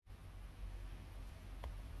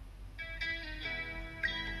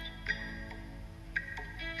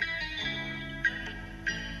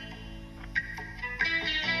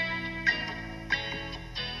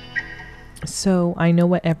So I know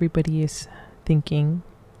what everybody is thinking,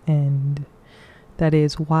 and that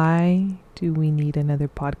is, why do we need another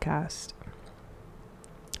podcast?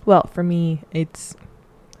 Well, for me, it's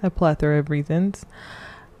a plethora of reasons,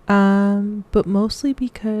 but mostly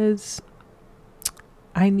because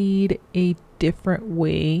I need a different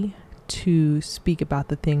way to speak about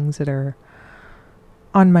the things that are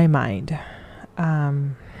on my mind.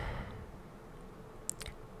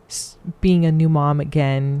 Being a new mom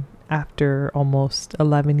again after almost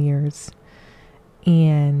 11 years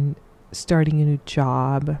and starting a new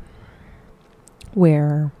job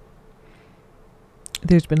where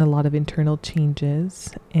there's been a lot of internal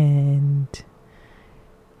changes and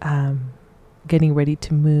getting ready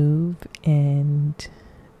to move and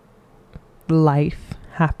life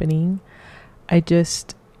happening. I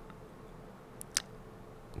just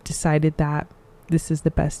decided that this is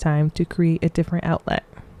the best time to create a different outlet.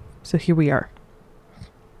 So here we are.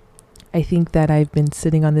 I think that I've been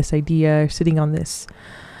sitting on this idea, sitting on this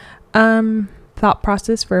thought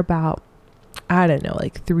process for about,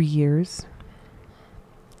 3 years.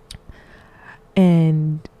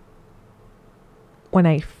 And when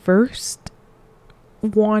I first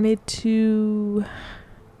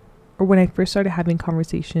started having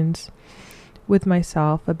conversations with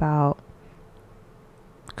myself about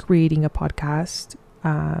creating a podcast,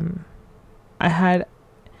 I had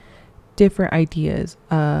different ideas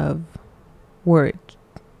of where it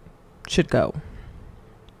should go.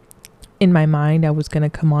 In my mind, I was going to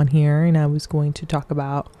come on here and I was going to talk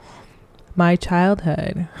about my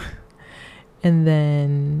childhood. And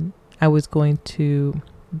then I was going to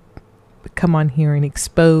come on here and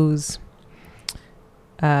expose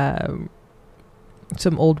some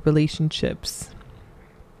old relationships.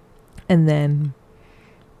 And then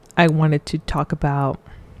I wanted to talk about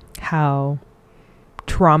how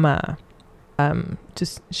trauma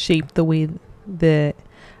just shaped the way that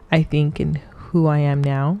I think and who I am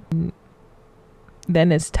now. And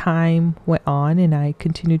then as time went on and I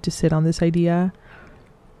continued to sit on this idea,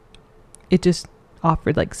 it just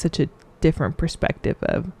offered like such a different perspective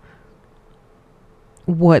of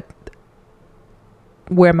where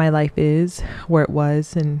my life is, where it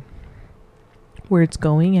was, and where it's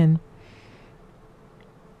going. And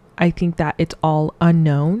I think that it's all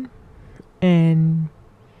unknown, and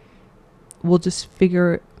we'll just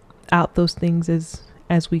figure out those things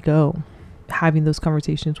as we go, having those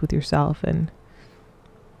conversations with yourself and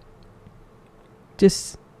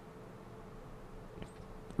just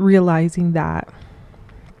realizing that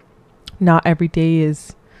not every day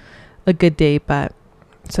is a good day, but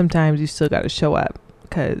sometimes you still got to show up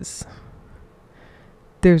because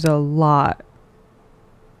there's a lot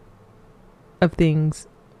of things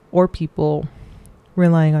or people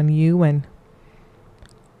relying on you, and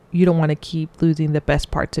you don't want to keep losing the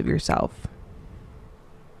best parts of yourself.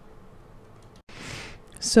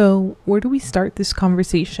 So where do we start this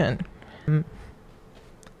conversation? A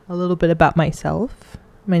little bit about myself.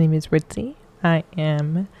 My name is Ritzy. I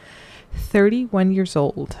am 31 years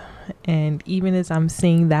old. And even as I'm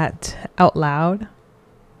saying that out loud,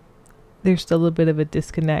 there's still a bit of a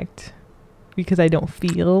disconnect because I don't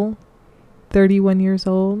feel 31 years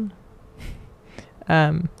old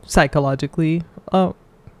psychologically.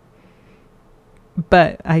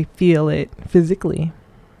 But I feel it physically.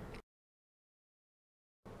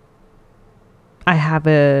 I have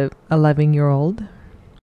a 11-year-old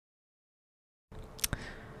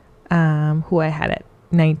who I had at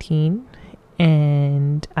 19,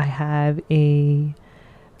 and I have a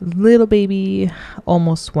little baby,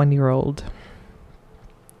 almost 1-year-old.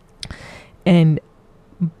 And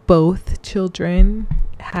both children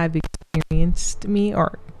have experienced me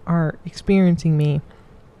or are experiencing me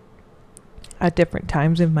at different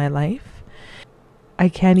times in my life. I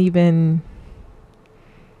can't even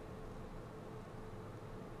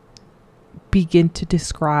begin to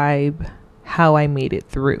describe how I made it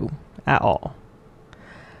through at all.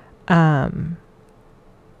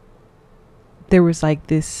 There was like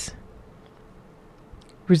this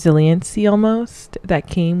resiliency almost that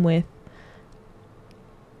came with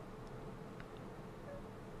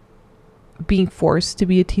being forced to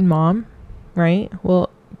be a teen mom, right? Well,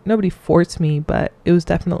 nobody forced me, but it was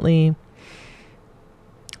definitely,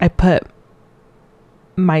 I put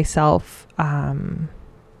myself, I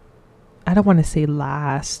don't want to say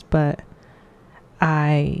last, but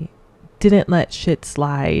I didn't let shit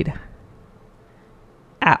slide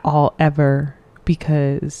at all ever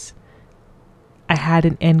because I had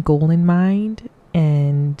an end goal in mind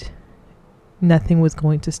and nothing was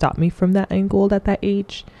going to stop me from that end goal at that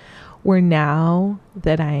age. Where now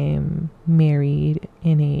that I am married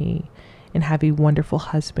in a and have a wonderful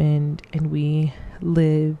husband, and we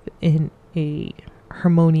live in a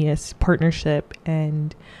harmonious partnership,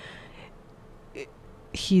 and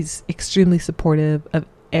he's extremely supportive of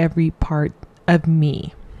every part of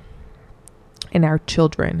me and our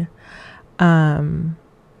children.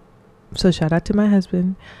 So shout out to my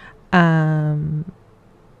husband. But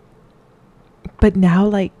now,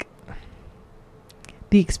 like,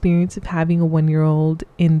 the experience of having a 1-year-old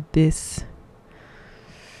in this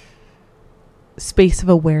space of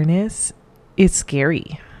awareness is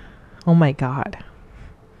scary. Oh my God.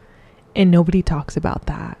 And nobody talks about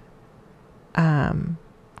that.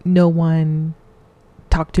 No one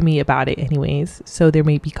talked to me about it anyways. So there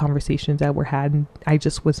may be conversations that were had, and I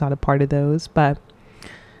just was not a part of those. But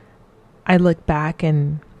I look back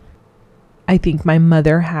and I think my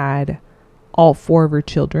mother had all 4 of her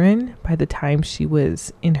children by the time she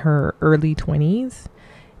was in her early 20s.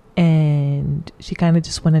 And she kind of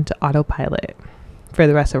just went into autopilot for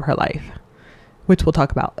the rest of her life, which we'll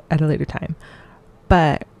talk about at a later time.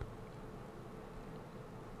 But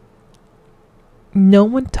no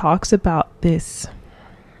one talks about this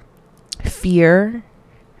fear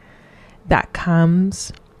that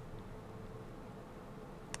comes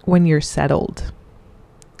when you're settled.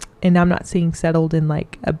 And I'm not saying settled in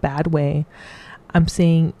like a bad way. I'm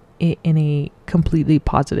saying it in a completely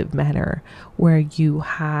positive manner, where you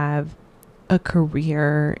have a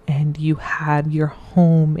career and you have your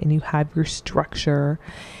home and you have your structure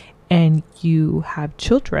and you have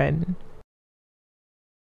children.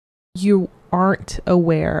 You aren't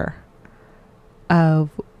aware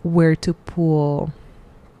of where to pull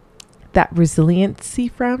that resiliency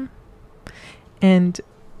from. And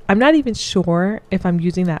I'm not even sure if I'm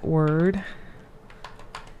using that word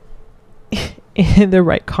in the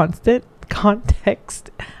right context.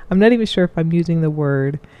 I'm not even sure if I'm using the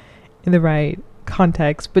word in the right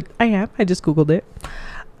context, but I am. I just Googled it.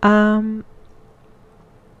 But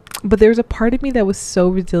there's a part of me that was so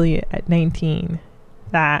resilient at 19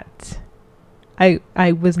 that I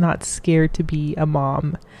was not scared to be a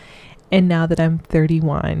mom. And now that I'm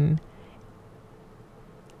 31,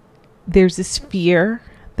 there's this fear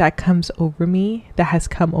that comes over me, that has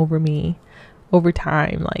come over me over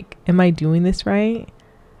time. Like, am I doing this right?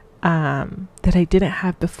 That I didn't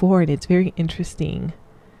have before. And it's very interesting.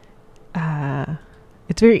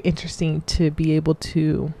 It's very interesting to be able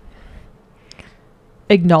to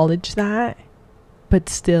acknowledge that, but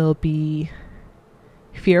still be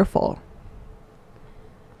fearful.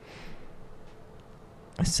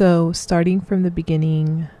 So starting from the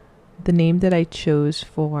beginning, the name that I chose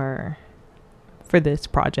for this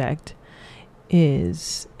project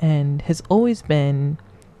is and has always been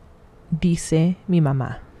Dice mi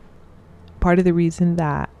mamá. Part of the reason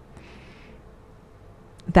that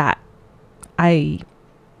I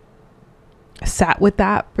sat with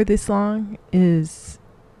that for this long is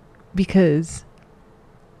because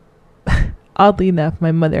oddly enough,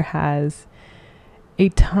 my mother has a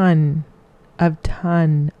ton of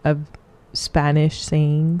Spanish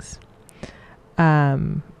sayings.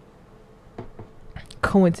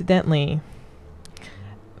 Coincidentally,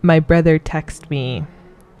 my brother texted me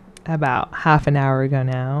about half an hour ago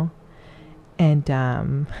now,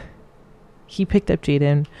 and he picked up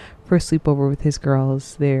Jaden for a sleepover with his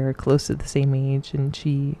girls. They're close to the same age, and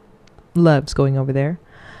she loves going over there.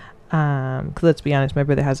 'Cause let's be honest, my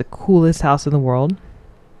brother has the coolest house in the world.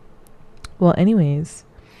 Well, anyways,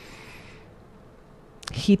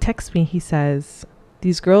 he texts me. He says,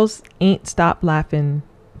 "These girls ain't stopped laughing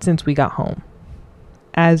since we got home.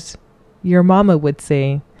 As your mama would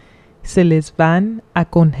say, se les van a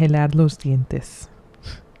congelar los dientes."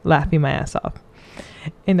 Laughing my ass off.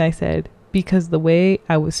 And I said, because the way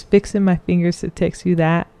I was fixing my fingers to text you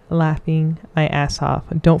that, laughing my ass off.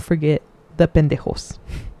 Don't forget the pendejos.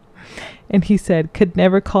 And he said, could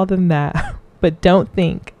never call them that, but don't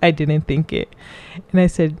think I didn't think it. And I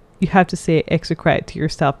said, you have to say it extra quiet to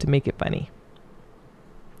yourself to make it funny.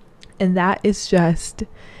 And that is just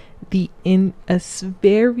in a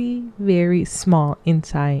very, very small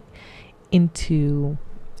insight into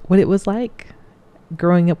what it was like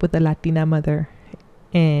growing up with a Latina mother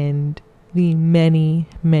and the many,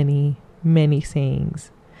 many, many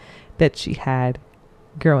sayings that she had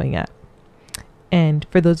growing up. And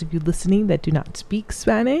for those of you listening that do not speak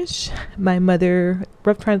Spanish, my mother,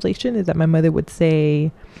 rough translation is that my mother would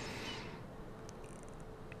say,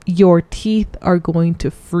 your teeth are going to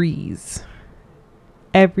freeze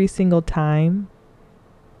every single time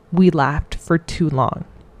we laughed for too long.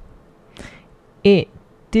 It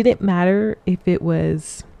didn't matter if it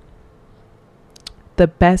was the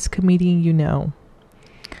best comedian you know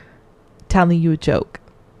telling you a joke.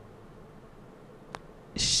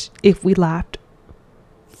 if we laughed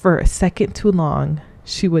for a second too long,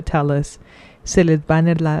 she would tell us, se les van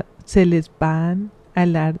a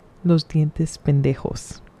helar los dientes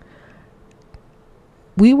pendejos.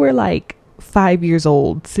 We were like 5 years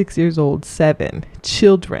old, 6 years old, 7,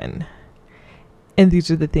 children. And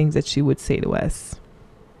these are the things that she would say to us.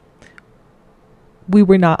 We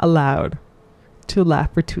were not allowed to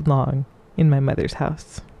laugh for too long in my mother's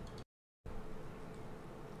house.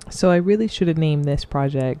 So I really should have named this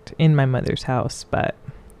project In My Mother's House, but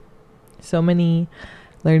so many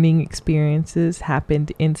learning experiences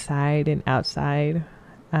happened inside and outside.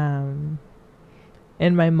 And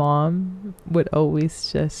my mom would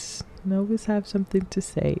always have something to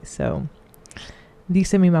say. So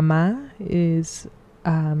Dice mi mamá is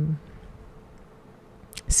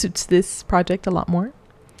suits this project a lot more.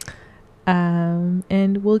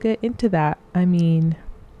 And we'll get into that. I mean,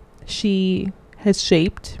 she has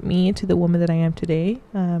shaped me into the woman that I am today,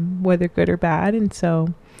 whether good or bad. And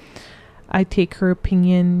so I take her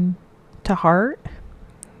opinion to heart,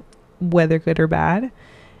 whether good or bad.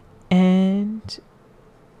 And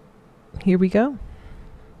here we go.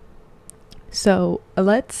 So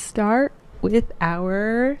let's start with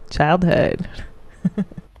our childhood.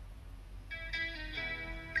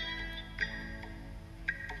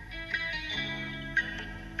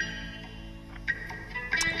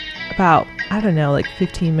 About, I don't know, like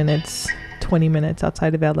 15 minutes, 20 minutes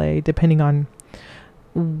outside of LA, depending on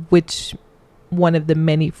which one of the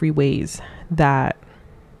many freeways that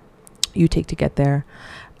you take to get there.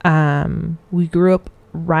 We grew up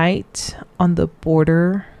right on the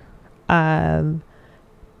border of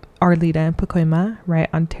Arleta and Pacoima, right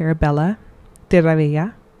on Terra Bella.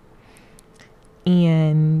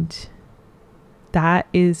 And that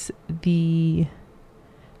is the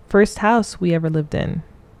first house we ever lived in,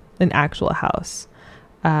 an actual house.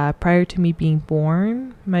 Prior to me being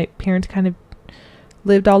born, my parents kind of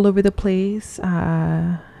lived all over the place.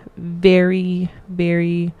 Very,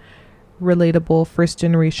 very relatable first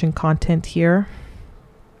generation content here.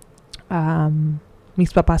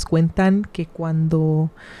 Mis papás cuentan que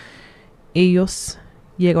cuando ellos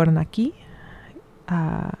llegaron aquí,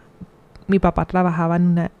 mi papá trabajaba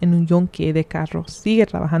en un yonque de carros, sigue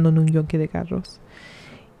trabajando en un yonque de carros,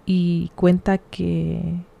 y cuenta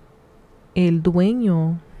que el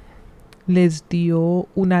dueño les dio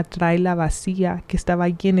una traila vacía que estaba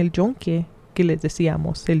allí en el yonque, que les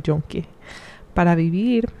decíamos el yonque, para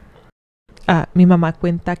vivir. Mi mamá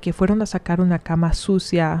cuenta que fueron a sacar una cama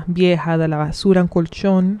sucia, vieja, de la basura, un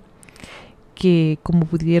colchón, que como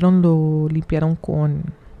pudieron lo limpiaron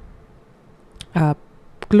con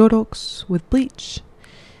Clorox with bleach.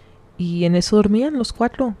 Y en eso dormían los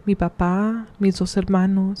 4, mi papá, mis 2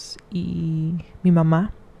 hermanos y mi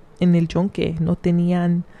mamá, en el yonque. No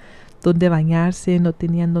tenían dónde bañarse, no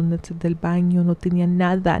tenían dónde hacer del baño, no tenían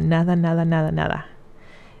nada.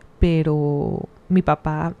 Pero mi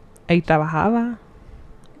papá ahí trabajaba,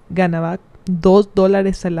 ganaba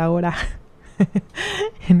 $2 a la hora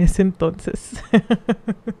en ese entonces.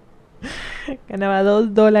 Ganaba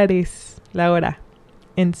 $2 la hora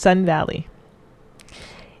en Sun Valley.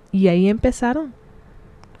 Y ahí empezaron.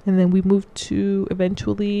 And then we moved to,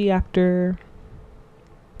 eventually, after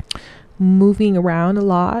moving around a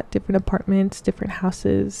lot, different apartments, different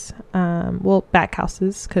houses, back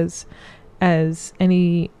houses, because as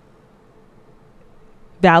any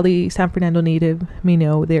Valley San Fernando native may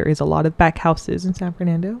know, there is a lot of back houses in San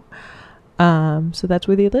Fernando. So that's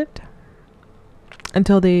where they lived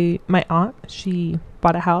until my aunt, she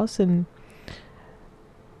bought a house and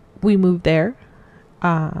we moved there.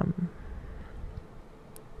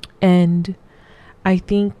 And I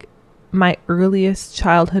think my earliest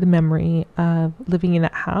childhood memory of living in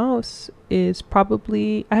that house is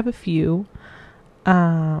probably, I have a few,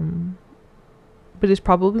 but it's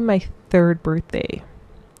probably my 3rd birthday.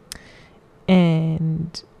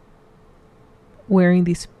 And wearing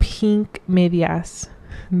these pink medias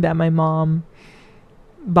that my mom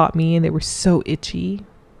bought me, and they were so itchy.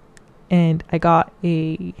 And I got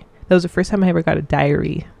that was the first time I ever got a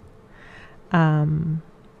diary.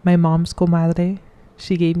 My mom's comadre,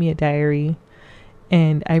 she gave me a diary,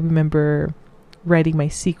 and I remember writing my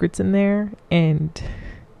secrets in there, and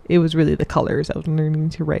it was really the colors. I was learning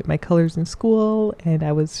to write my colors in school, and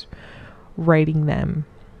I was writing them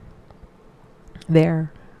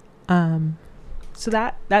there. So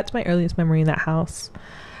that's my earliest memory in that house.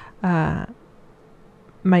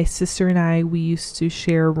 My sister and I, we used to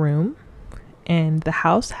share a room, and the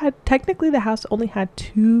house only had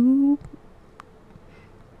two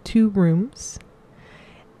rooms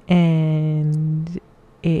and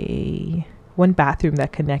one bathroom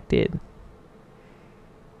that connected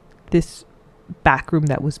this back room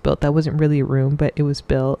that was built. That wasn't really a room, but it was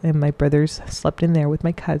built, and my brothers slept in there with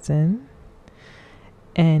my cousin.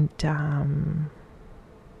 And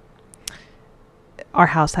our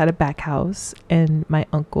house had a back house, and my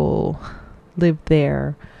uncle lived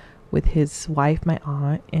there with his wife, my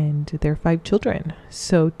aunt, and their 5 children.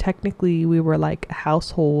 So technically we were like a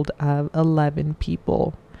household of 11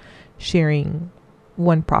 people sharing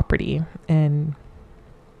one property. And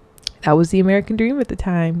that was the American dream at the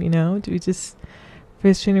time, you know. We just,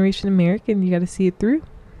 first generation American, you got to see it through.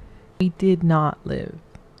 We did not live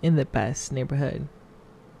in the best neighborhood.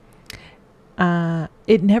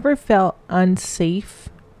 It never felt unsafe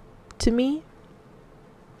to me,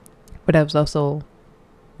 but I was also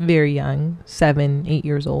very young, 7, 8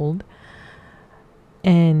 years old.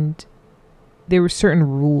 And there were certain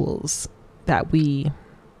rules that we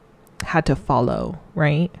had to follow,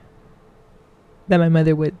 right? That my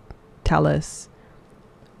mother would tell us,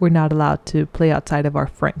 we're not allowed to play outside of our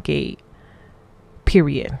front gate,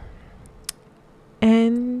 period.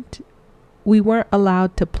 And we weren't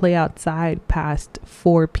allowed to play outside past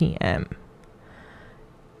 4 p.m.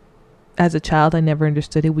 As a child, I never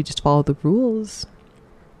understood it. We just followed the rules.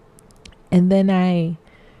 And then I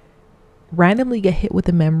randomly get hit with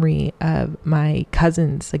the memory of my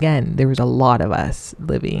cousins. Again, there was a lot of us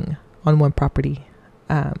living on one property.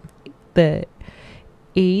 The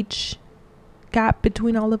age gap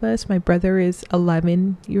between all of us, my brother is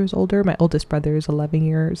 11 years older. My oldest brother is 11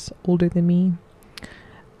 years older than me.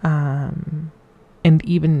 And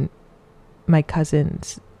even my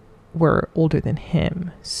cousins were older than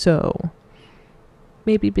him. So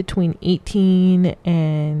maybe between 18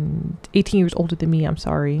 years older than me, I'm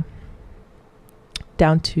sorry,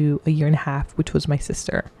 down to a year and a half, which was my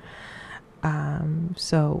sister.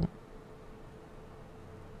 So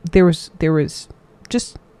there was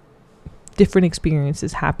just different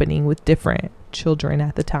experiences happening with different children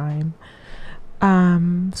at the time.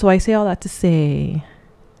 So I say all that to say,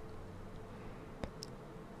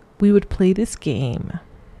 we would play this game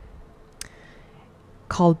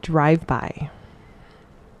called Drive-By.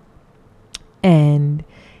 And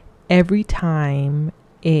every time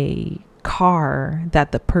a car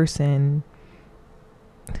that the person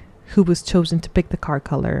who was chosen to pick the car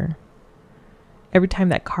color, every time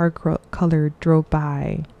that car color drove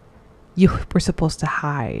by, you were supposed to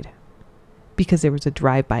hide because there was a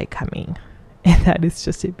drive-by coming. And that is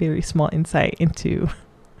just a very small insight into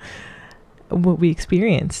what we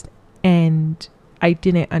experienced. And I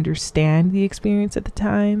didn't understand the experience at the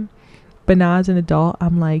time, but now as an adult,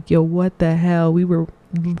 I'm like, yo, what the hell? We were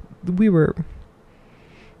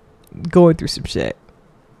going through some shit,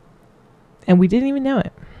 and we didn't even know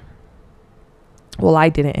it. Well, I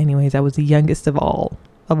didn't anyways. I was the youngest of all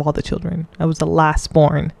the children. I was the last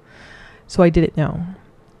born, so I didn't know.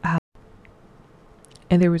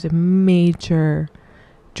 And there was a major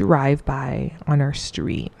drive-by on our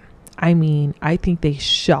street. I mean, I think they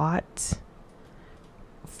shot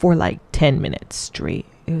for like 10 minutes straight.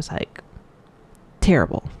 It was like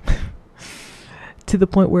terrible. To the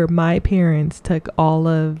point where my parents took all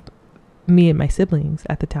of me and my siblings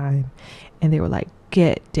at the time, and they were like,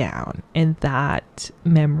 get down. And that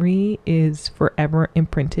memory is forever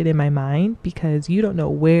imprinted in my mind, because you don't know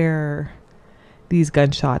where these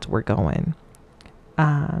gunshots were going.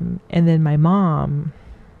 And then my mom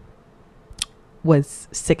was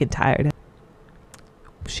sick and tired.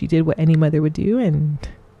 She did what any mother would do, and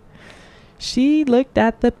she looked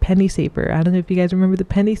at the penny saver. I don't know if you guys remember the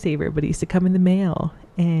penny saver, but it used to come in the mail,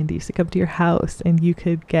 and it used to come to your house, and you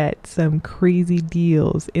could get some crazy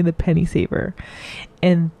deals in the penny saver.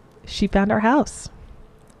 And she found our house.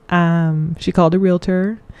 She called a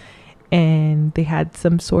realtor, and they had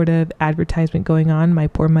some sort of advertisement going on. My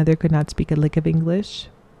poor mother could not speak a lick of English,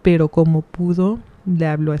 pero como pudo, le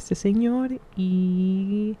habló a este señor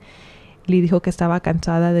y le dijo que estaba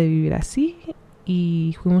cansada de vivir así,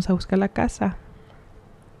 y fuimos a buscar la casa.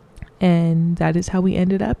 And that is how we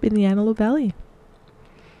ended up in the Antelope Valley.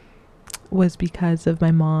 Was because of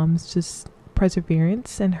my mom's just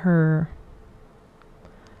perseverance and her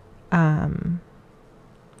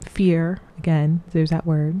fear, again, there's that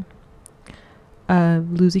word,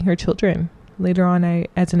 of losing her children. Later on,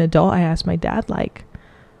 as an adult, I asked my dad, like,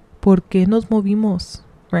 ¿por qué nos movimos?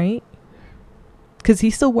 Right? Because he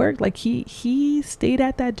still worked. Like, he stayed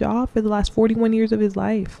at that job for the last 41 years of his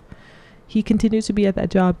life. He continues to be at that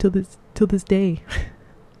job till this day.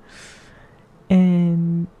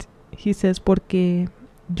 And he says, porque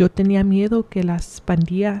yo tenía miedo que las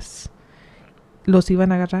pandillas los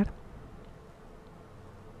iban a agarrar.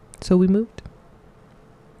 So we moved.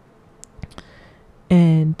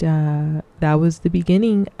 And that was the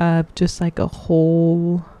beginning of just like a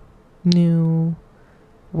whole new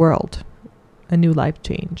world, a new life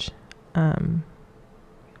change.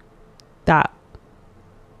 That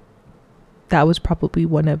was probably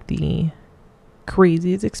one of the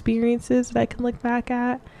craziest experiences that I can look back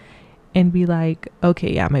at and be like,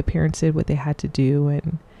 okay, yeah, my parents did what they had to do,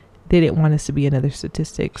 and they didn't want us to be another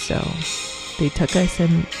statistic, so they took us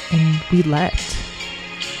and we left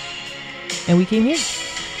and we came here.